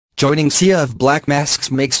Joining sea of black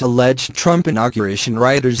masks makes alleged Trump inauguration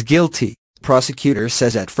rioters guilty, prosecutor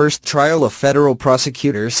says at first trial. A federal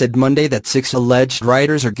prosecutor said Monday that 6 alleged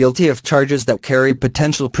rioters are guilty of charges that carry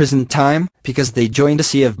potential prison time because they joined a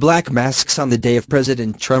sea of black masks on the day of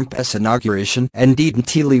President Trump's inauguration and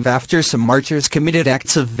didn't leave after some marchers committed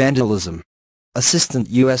acts of vandalism. Assistant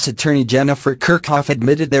U.S. Attorney Jennifer Kirchhoff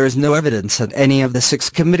admitted there is no evidence that any of the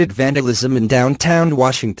 6 committed vandalism in downtown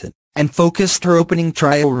Washington, and focused her opening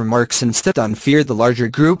trial remarks instead on fear the larger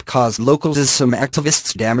group caused locals as some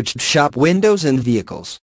activists damaged shop windows and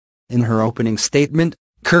vehicles. In her opening statement,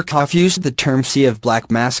 Kirchhoff used the term sea of black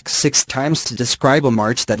masks 6 times to describe a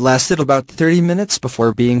march that lasted about 30 minutes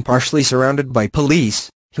before being partially surrounded by police,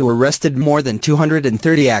 who arrested more than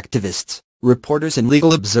 230 activists, reporters and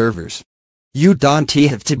legal observers. "You don't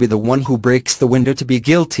have to be the one who breaks the window to be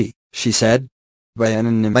guilty," she said. "By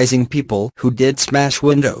anonymizing people who did smash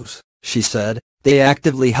windows," she said, "they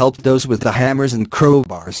actively helped those with the hammers and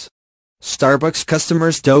crowbars." Starbucks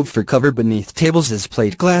customers dove for cover beneath tables as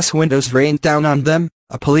plate glass windows rained down on them.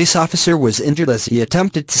 A police officer was injured as he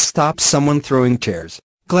attempted to stop someone throwing chairs.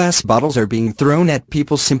 "Glass bottles are being thrown at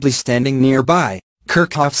people simply standing nearby,"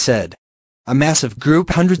 Kirchhoff said. A massive group,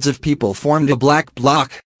 hundreds of people, formed a black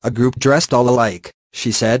bloc, a group dressed all alike,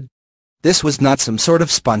 she said. "This was not some sort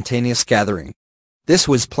of spontaneous gathering. This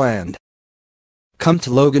was planned." Come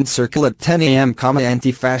to Logan Circle at 10 a.m.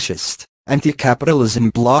 Anti-fascist,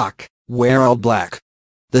 anti-capitalism bloc, wear all black.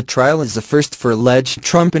 The trial is the first for alleged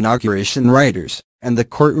Trump inauguration rioters, and the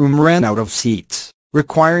courtroom ran out of seats,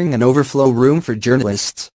 requiring an overflow room for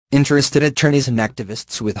journalists, interested attorneys and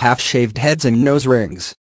activists with half-shaved heads and nose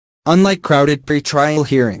rings. Unlike crowded pre-trial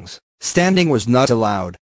hearings, standing was not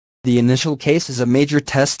allowed. The initial case is a major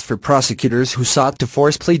test for prosecutors who sought to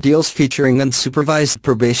force plea deals featuring unsupervised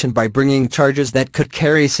probation by bringing charges that could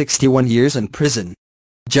carry 61 years in prison.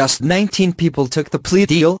 Just 19 people took the plea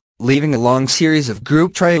deal, leaving a long series of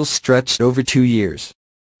group trials stretched over 2 years.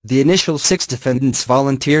 The initial 6 defendants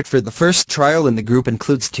volunteered for the first trial, and the group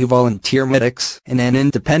includes 2 volunteer medics and an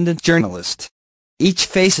independent journalist. Each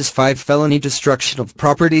faces 5 felony destruction of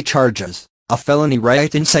property charges, a felony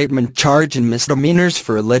riot incitement charge, and misdemeanors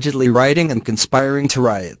for allegedly rioting and conspiring to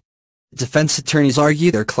riot. Defense attorneys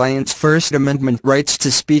argue their clients' First Amendment rights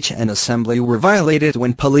to speech and assembly were violated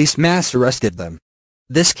when police mass arrested them.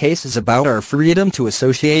 "This case is about our freedom to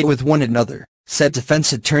associate with one another," said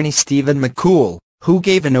defense attorney Stephen McCool, who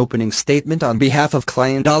gave an opening statement on behalf of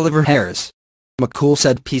client Oliver Harris. McCool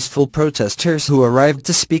said peaceful protesters who arrived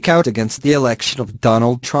to speak out against the election of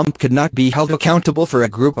Donald Trump could not be held accountable for a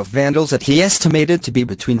group of vandals that he estimated to be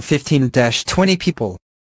between 15-20 people.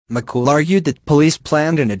 McCool argued that police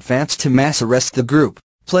planned in advance to mass arrest the group,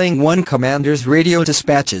 playing one commander's radio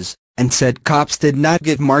dispatches, and said cops did not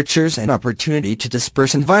give marchers an opportunity to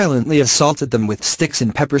disperse and violently assaulted them with sticks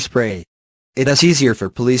and pepper spray. "It is easier for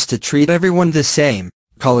police to treat everyone the same,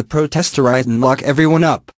 call a protest a riot and lock everyone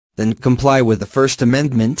up, than comply with the First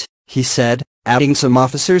Amendment," he said, adding some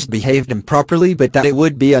officers behaved improperly but that it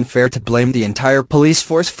would be unfair to blame the entire police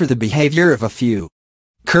force for the behavior of a few.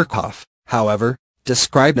 Kirchhoff, however,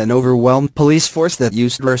 described an overwhelmed police force that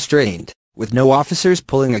used restraint, with no officers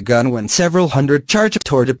pulling a gun when several hundred charged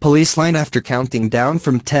toward a police line after counting down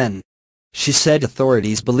from 10. She said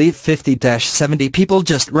authorities believe 50-70 people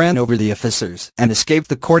just ran over the officers and escaped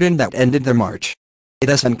the cordon that ended the march. It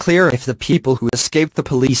is unclear if the people who escaped the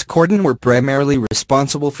police cordon were primarily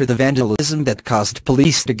responsible for the vandalism that caused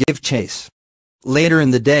police to give chase. Later in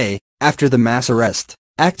the day, after the mass arrest,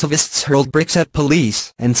 activists hurled bricks at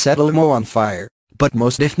police and set a limo on fire, but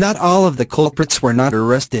most if not all of the culprits were not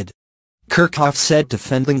arrested. Kirchhoff said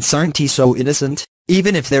defendants aren't so innocent,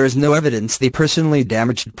 even if there is no evidence they personally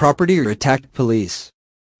damaged property or attacked police.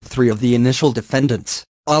 3 of the initial defendants,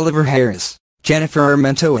 Oliver Harris, Jennifer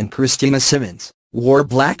Armento and Christina Simmons, wore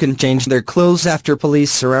black and changed their clothes after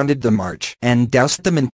police surrounded the march and doused them in